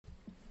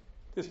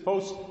This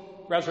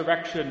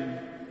post-resurrection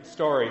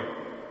story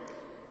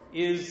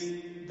is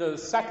the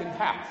second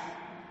half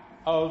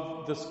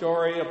of the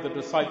story of the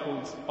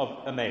disciples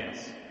of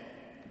Emmaus.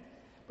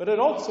 But it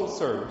also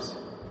serves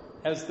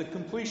as the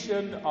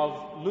completion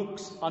of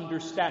Luke's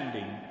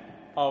understanding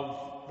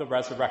of the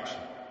resurrection.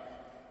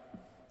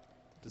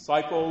 The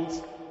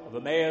disciples of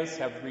Emmaus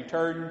have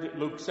returned,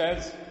 Luke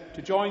says,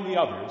 to join the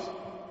others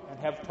and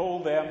have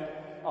told them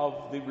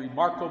of the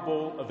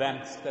remarkable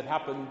events that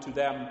happened to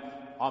them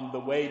on the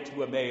way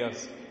to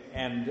Emmaus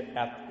and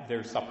at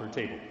their supper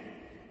table.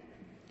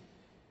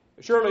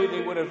 Surely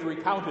they would have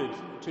recounted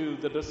to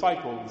the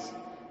disciples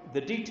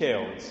the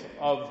details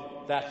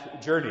of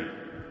that journey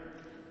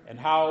and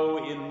how,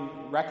 in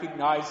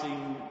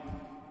recognizing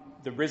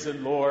the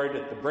risen Lord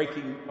at the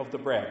breaking of the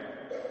bread,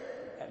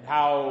 and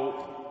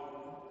how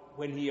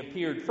when he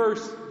appeared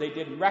first they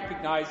didn't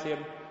recognize him.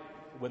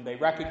 When they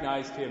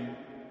recognized him,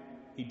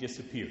 he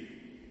disappeared.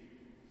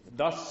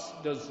 Thus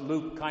does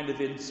Luke kind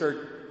of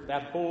insert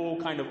that whole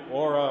kind of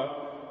aura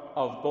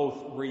of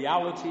both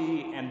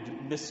reality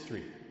and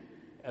mystery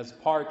as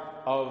part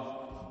of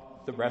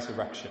the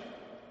resurrection.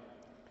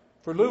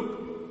 For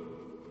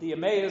Luke, the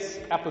Emmaus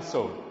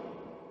episode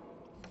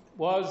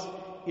was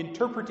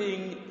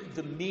interpreting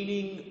the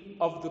meaning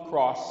of the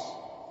cross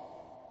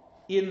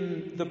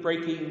in the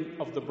breaking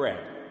of the bread,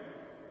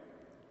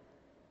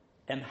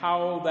 and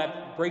how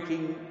that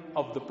breaking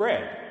of the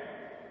bread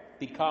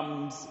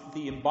becomes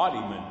the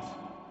embodiment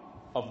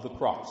of the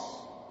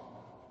cross.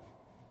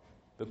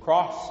 The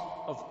cross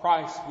of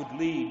Christ would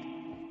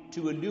lead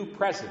to a new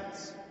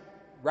presence,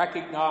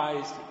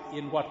 recognized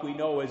in what we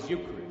know as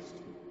Eucharist.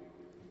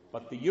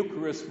 But the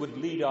Eucharist would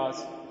lead us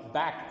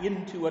back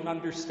into an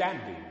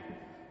understanding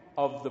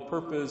of the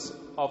purpose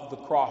of the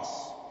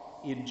cross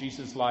in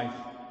Jesus' life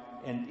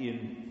and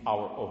in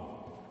our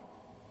own.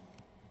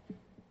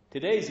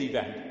 Today's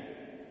event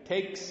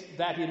takes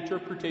that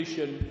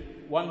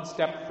interpretation one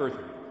step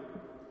further.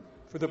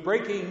 For the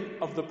breaking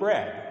of the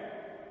bread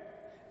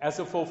as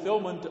a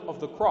fulfillment of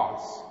the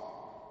cross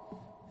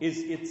is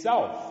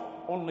itself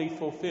only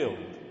fulfilled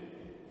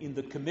in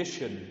the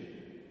commission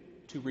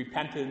to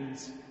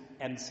repentance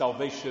and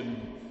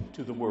salvation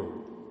to the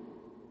world.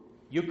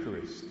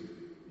 Eucharist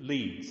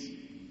leads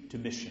to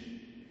mission.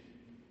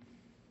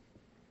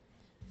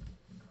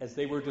 As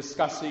they were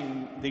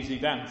discussing these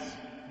events,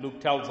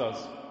 Luke tells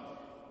us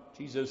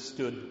Jesus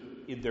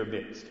stood in their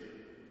midst.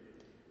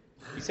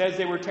 He says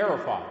they were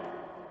terrified,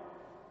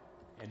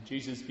 and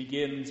Jesus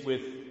begins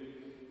with,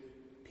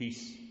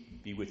 "Peace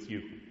be with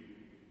you."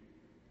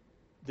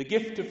 The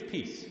gift of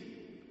peace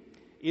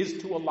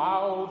is to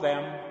allow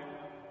them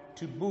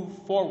to move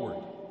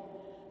forward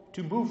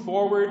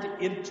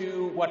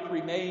into what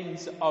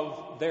remains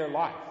of their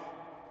life.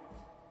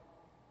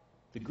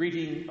 The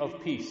greeting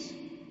of peace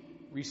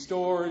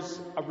restores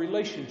a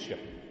relationship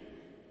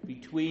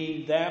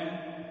between them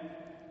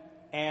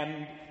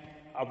and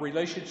a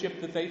relationship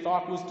that they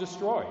thought was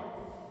destroyed,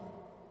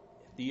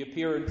 the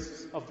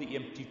appearance of the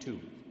empty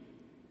tomb.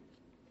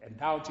 And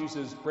now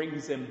Jesus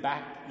brings them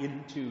back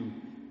into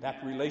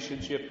that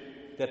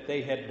relationship that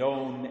they had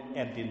known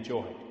and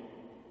enjoyed.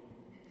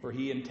 For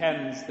he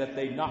intends that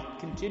they not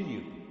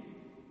continue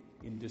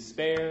in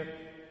despair,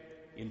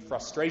 in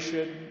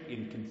frustration,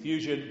 in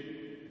confusion,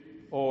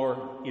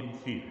 or in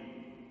fear.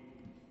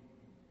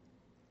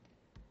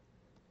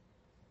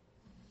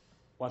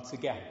 Once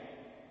again,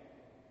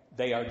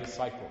 they are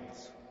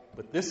disciples,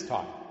 but this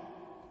time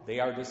they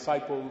are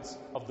disciples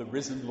of the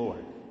risen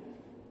Lord,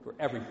 for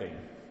everything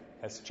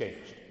has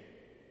changed.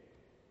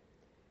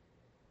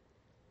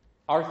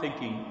 Our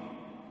thinking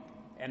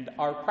and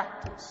our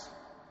practice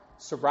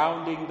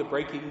surrounding the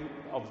breaking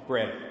of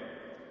bread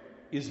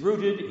is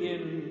rooted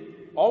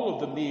in all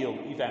of the meal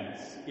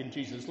events in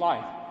Jesus'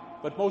 life,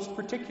 but most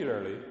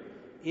particularly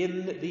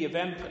in the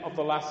event of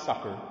the Last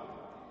Supper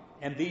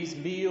and these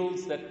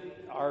meals that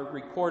are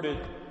recorded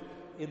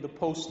in the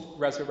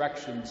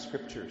post-resurrection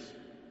scriptures.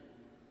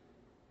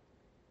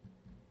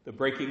 The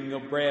breaking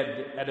of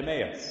bread at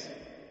Emmaus,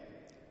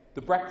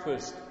 the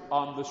breakfast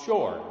on the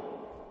shore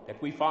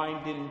that we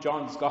find in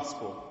John's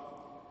Gospel,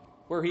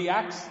 where he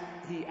asks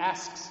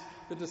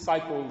the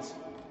disciples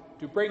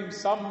to bring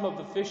some of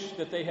the fish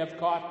that they have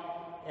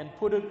caught and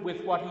put it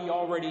with what he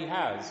already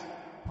has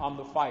on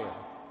the fire.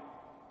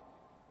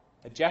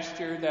 A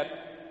gesture that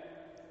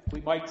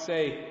we might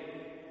say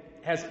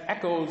has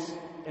echoes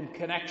and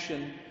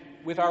connection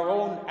with our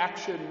own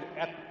action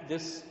at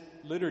this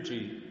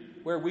liturgy,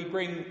 where we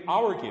bring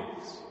our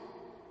gifts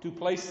to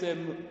place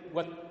them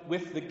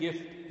with the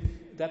gift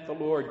that the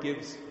Lord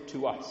gives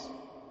to us.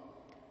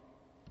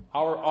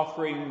 Our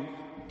offering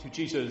to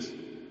Jesus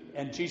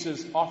and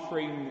Jesus'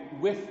 offering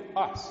with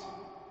us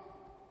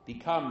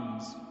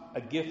becomes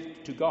a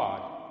gift to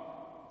God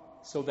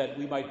so that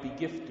we might be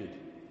gifted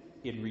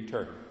in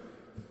return.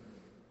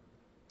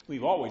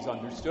 We've always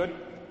understood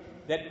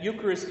that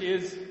Eucharist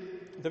is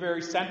the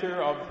very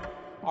center of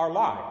our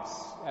lives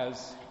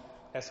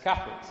as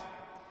Catholics.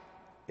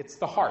 It's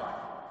the heart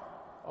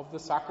of the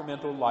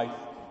sacramental life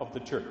of the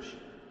Church.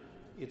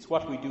 It's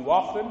what we do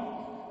often,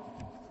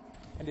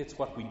 and it's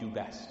what we do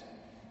best.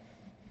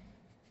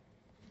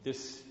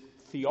 This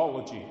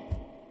theology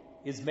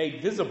is made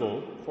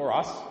visible for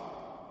us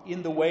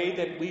in the way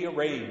that we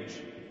arrange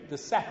the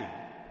setting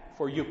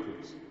for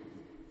Eucharist.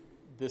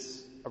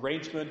 This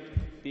arrangement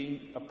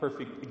being a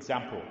perfect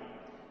example.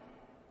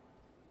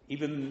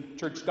 Even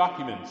church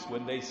documents,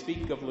 when they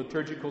speak of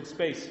liturgical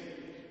space,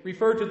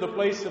 refer to the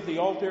place of the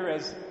altar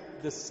as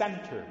the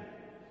center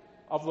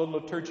of the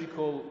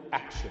liturgical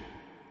action.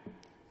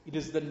 It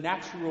is the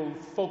natural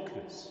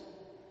focus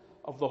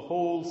of the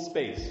whole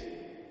space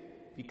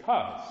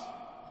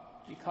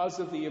because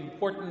of the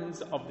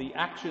importance of the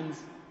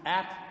actions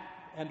at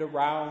and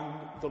around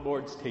the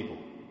Lord's table.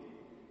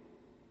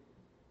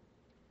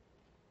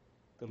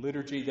 The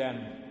liturgy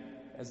then,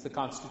 as the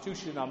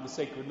Constitution on the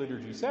Sacred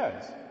Liturgy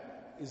says,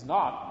 is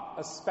not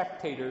a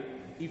spectator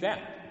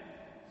event.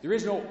 There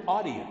is no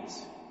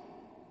audience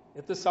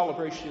at the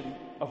celebration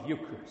of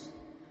Eucharist.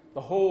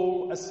 The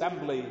whole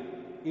assembly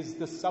is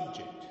the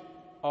subject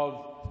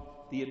of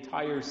the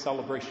entire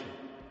celebration.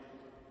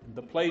 And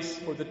the place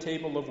for the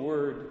table of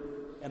word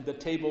and the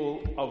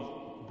table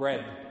of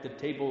bread, the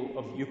table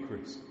of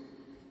Eucharist,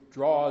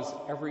 draws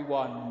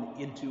everyone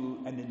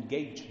into an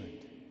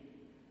engagement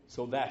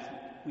so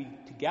that we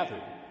together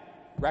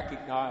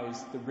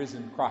recognize the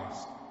risen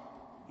Christ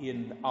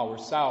in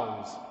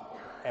ourselves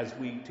as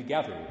we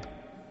together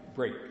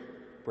break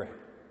bread.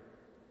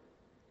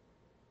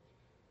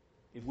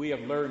 If we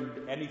have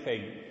learned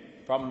anything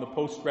from the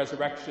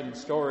post-resurrection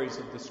stories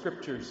of the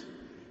Scriptures,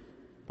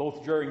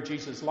 both during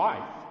Jesus'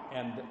 life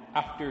and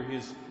after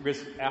his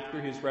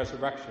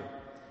resurrection,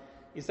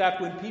 is that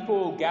when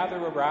people gather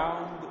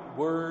around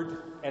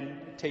word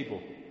and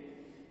table,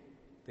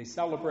 they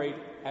celebrate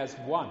as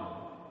one,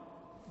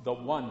 the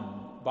one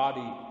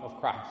body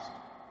of Christ,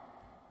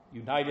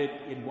 united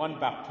in one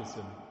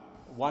baptism,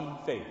 one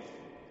faith,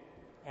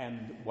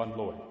 and one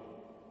Lord.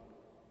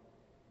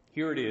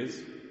 Here it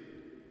is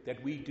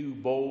that we do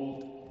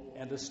bold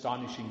and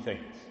astonishing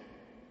things.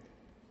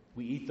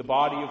 We eat the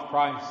body of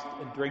Christ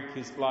and drink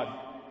his blood.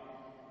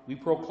 We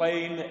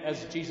proclaim,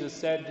 as Jesus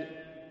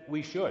said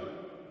we should,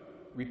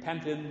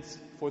 repentance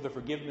for the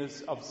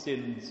forgiveness of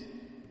sins.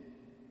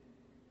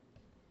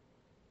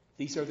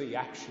 These are the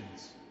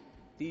actions.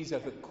 These are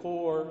the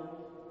core,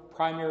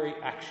 primary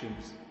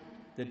actions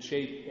that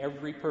shape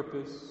every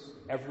purpose,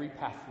 every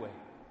pathway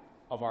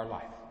of our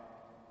life.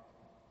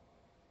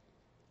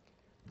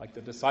 Like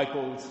the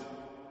disciples,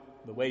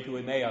 the way to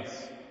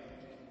Emmaus,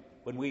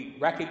 when we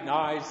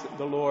recognize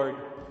the Lord,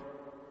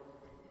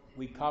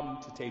 we come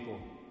to table.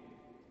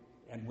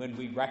 And when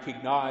we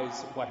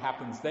recognize what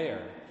happens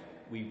there,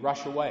 we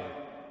rush away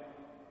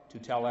to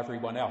tell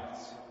everyone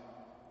else,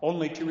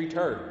 only to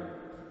return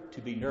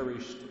to be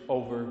nourished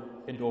over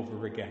and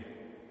over again.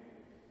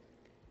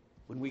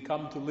 When we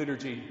come to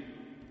liturgy,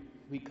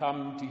 we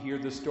come to hear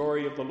the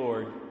story of the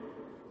Lord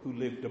who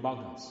lived among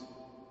us.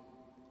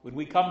 When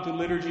we come to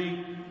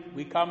liturgy,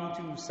 we come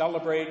to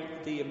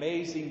celebrate the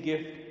amazing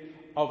gift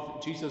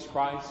of Jesus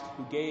Christ,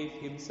 who gave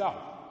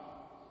himself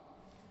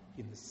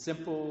in the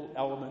simple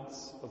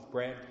elements of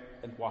bread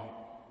and wine.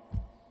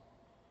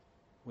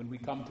 When we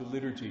come to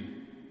liturgy,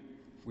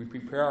 we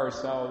prepare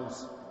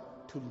ourselves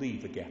to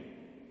leave again,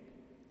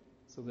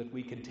 so that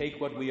we can take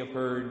what we have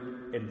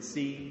heard and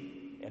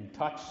seen and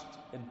touched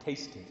and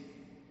tasted,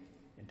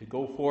 and to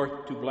go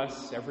forth to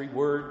bless every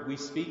word we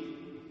speak,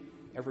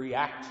 every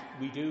act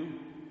we do,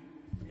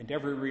 and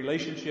every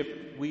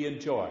relationship we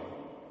enjoy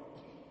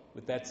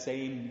with that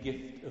same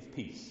gift of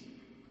peace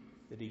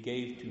that he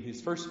gave to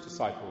his first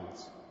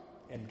disciples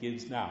and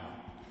gives now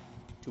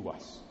to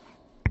us.